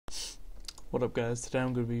What up guys, today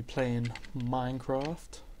I'm going to be playing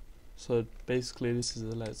Minecraft. So basically this is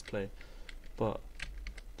a let's play, but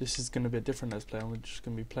this is going to be a different let's play. I'm just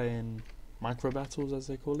going to be playing Microbattles as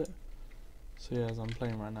they call it. So yeah, as I'm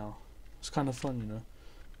playing right now. It's kind of fun, you know.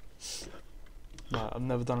 Like, I've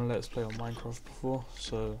never done a let's play on Minecraft before,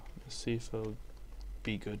 so let's see if it'll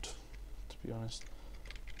be good, to be honest.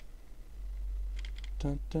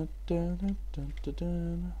 Dun, dun, dun, dun, dun, dun,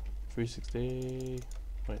 dun. 360,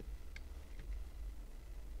 wait.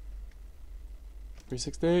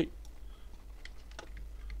 360.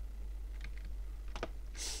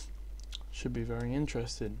 Should be very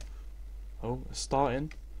interesting. Oh, it's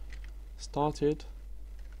starting. Started.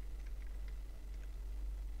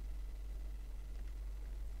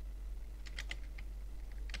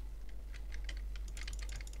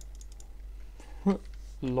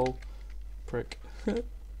 Lol. Prick.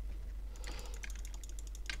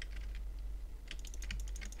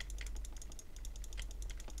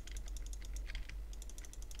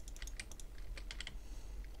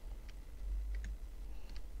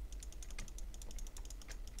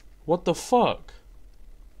 What the fuck?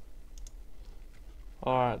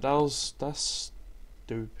 Alright, that's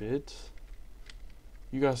stupid.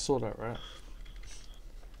 You guys saw that, right?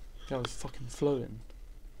 That was fucking floating.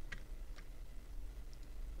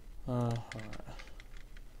 Alright.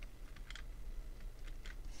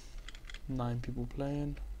 9 people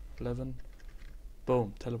playing. 11.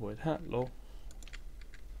 Boom, teleport. Ha, lol.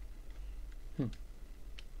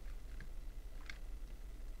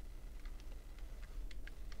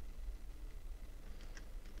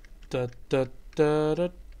 Da da da da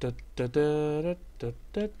da da da da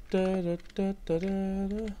da da da da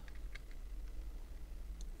da.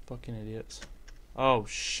 Fucking idiots. Oh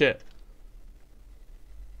shit.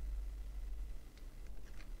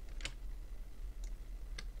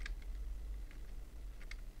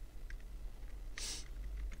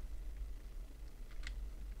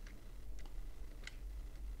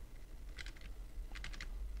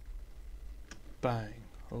 Bang.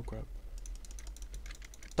 Oh crap.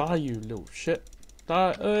 Die, you little shit.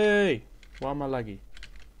 Die. Hey! Why am I laggy?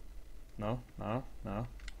 No, no, no.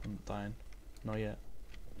 I'm not dying. Not yet.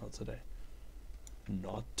 Not today.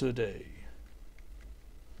 Not today.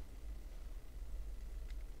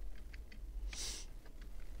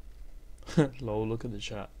 Lol, look at the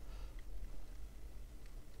chat.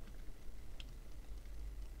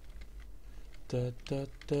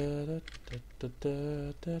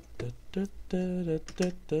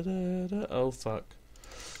 Oh fuck.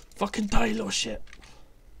 Fucking die, little shit.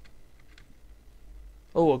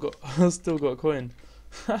 Oh, I still got a coin.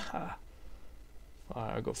 Haha.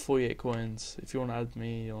 Alright, I got 48 coins. If you want to add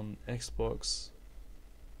me on Xbox,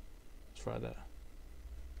 it's right there.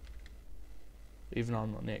 Even though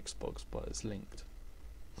I'm not on the Xbox, but it's linked.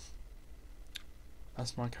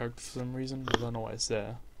 That's my character for some reason. I don't know why it's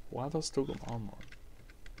there. Why have I still got my armor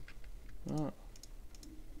on? Oh.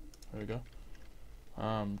 There we go.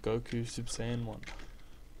 Goku Super Saiyan 1.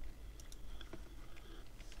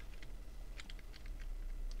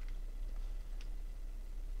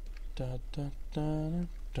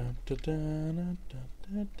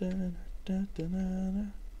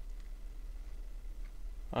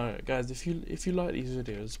 Alright guys, if you like these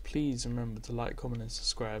videos, please remember to like, comment and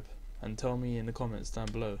subscribe, and tell me in the comments down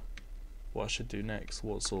below what I should do next,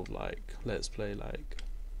 what sort of like let's play, like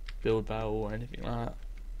build battle or anything like that.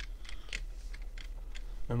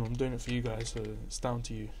 Remember, I'm doing it for you guys, so it's down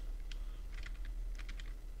to you.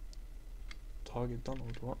 Target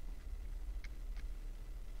Donald, what?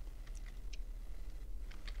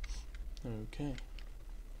 Okay.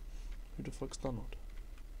 Who the fuck's Donald?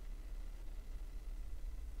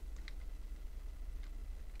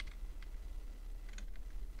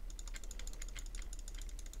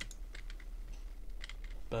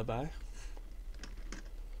 Bye bye.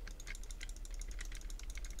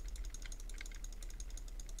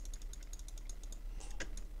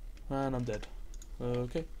 And I'm dead.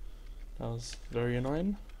 Okay. That was very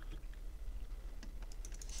annoying.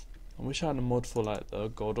 I wish I had a mod for like the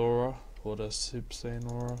God Aura or the Super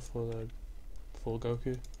Saiyan Aura for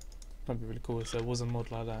Goku. That'd be really cool if there was a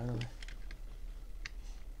mod like that anyway.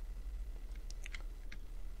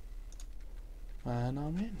 And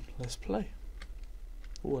I'm in. Let's play.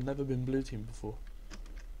 Oh, I've never been blue team before.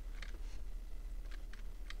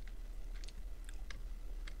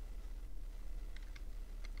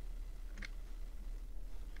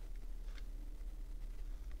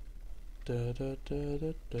 Da da da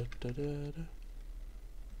da da da da.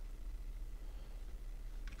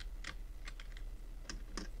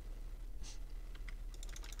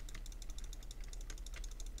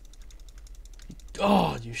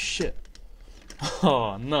 Oh, you shit.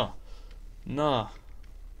 Oh, no. Nah.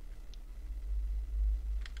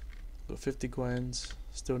 Got 50 coins.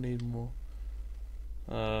 Still need more.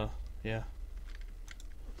 Yeah.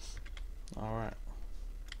 Alright.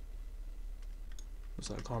 Looks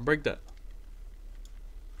like I can't break that.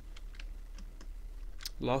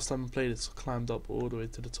 Last time I played this, I climbed up all the way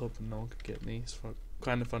to the top and no one could get me. It's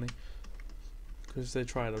kind of funny. Because if they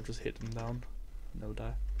tried, I'll just hit them down and they'll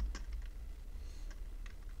die.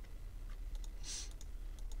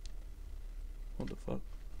 What the fuck?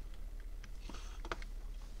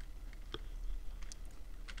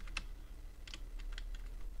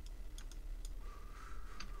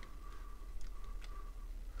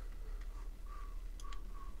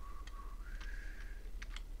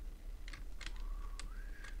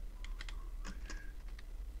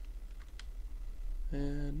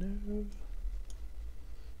 No.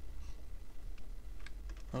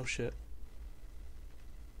 Oh shit.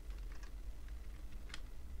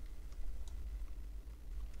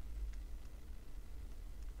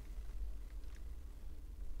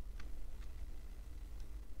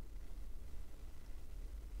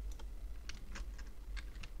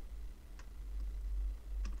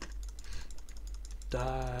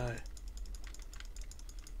 Die.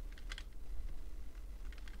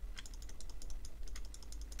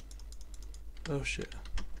 Oh shit.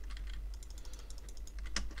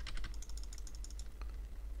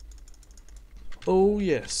 Oh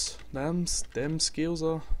yes, them skills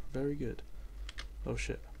are very good. Oh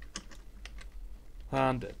shit.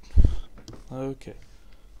 I'm dead. Okay.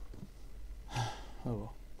 Oh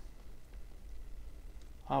well.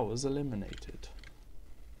 I was eliminated.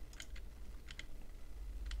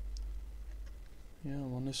 Yeah,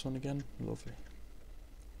 I'm on this one again. Lovely.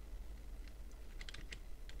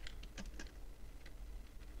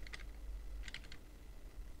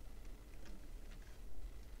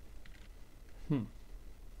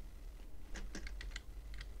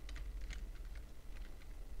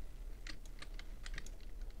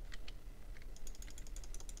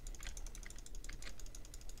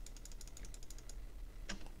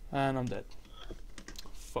 And I'm dead.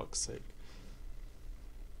 Fuck's sake.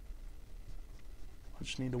 I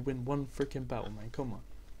just need to win one freaking battle, man. Come on.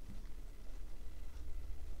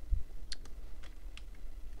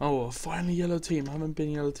 Oh, finally yellow team. I haven't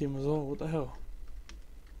been yellow team as well. What the hell?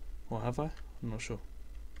 What, have I? I'm not sure.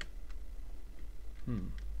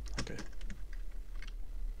 Okay.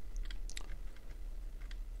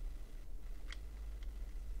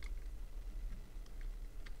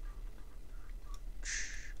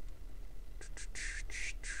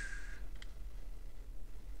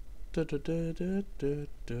 Da, da, da, da, da,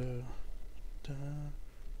 da, da.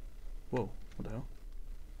 Whoa, what the hell?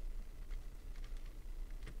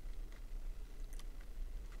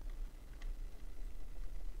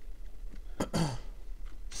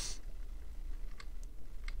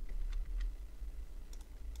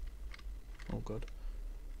 Oh god.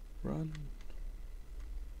 Run.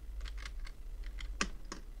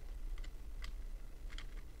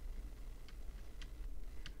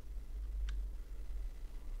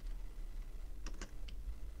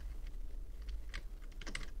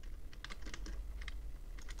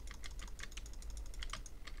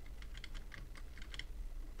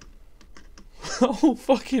 Oh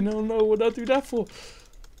fucking hell no, what'd I do that for?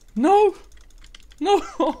 No! No!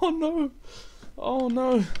 Oh no! Oh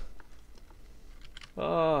no!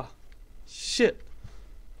 Ah, shit.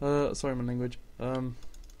 Sorry my language. Oh,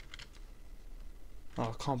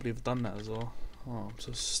 I can't believe I've done that as well. Oh, I'm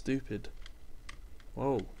so stupid.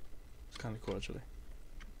 Whoa. It's kind of cool actually.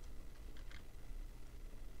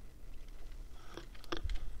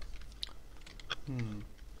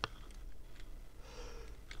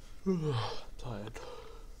 Tired.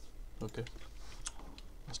 Okay.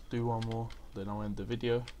 Let's do one more, then I'll end the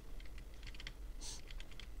video.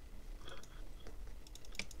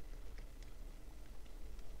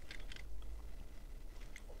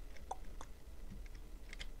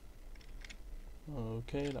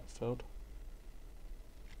 Okay, that failed.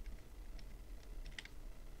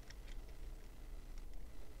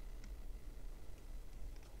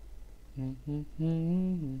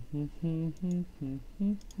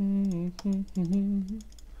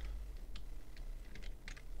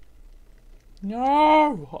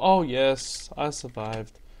 No! Oh yes, I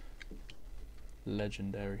survived.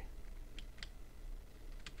 Legendary.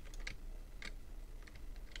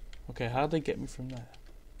 Okay, how'd they get me from there?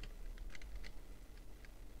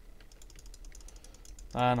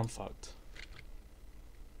 And I'm fucked.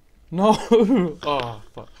 No! Oh,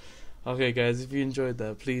 fuck. Okay, guys, if you enjoyed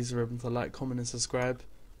that, please remember to like, comment, and subscribe.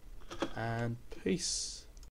 And peace.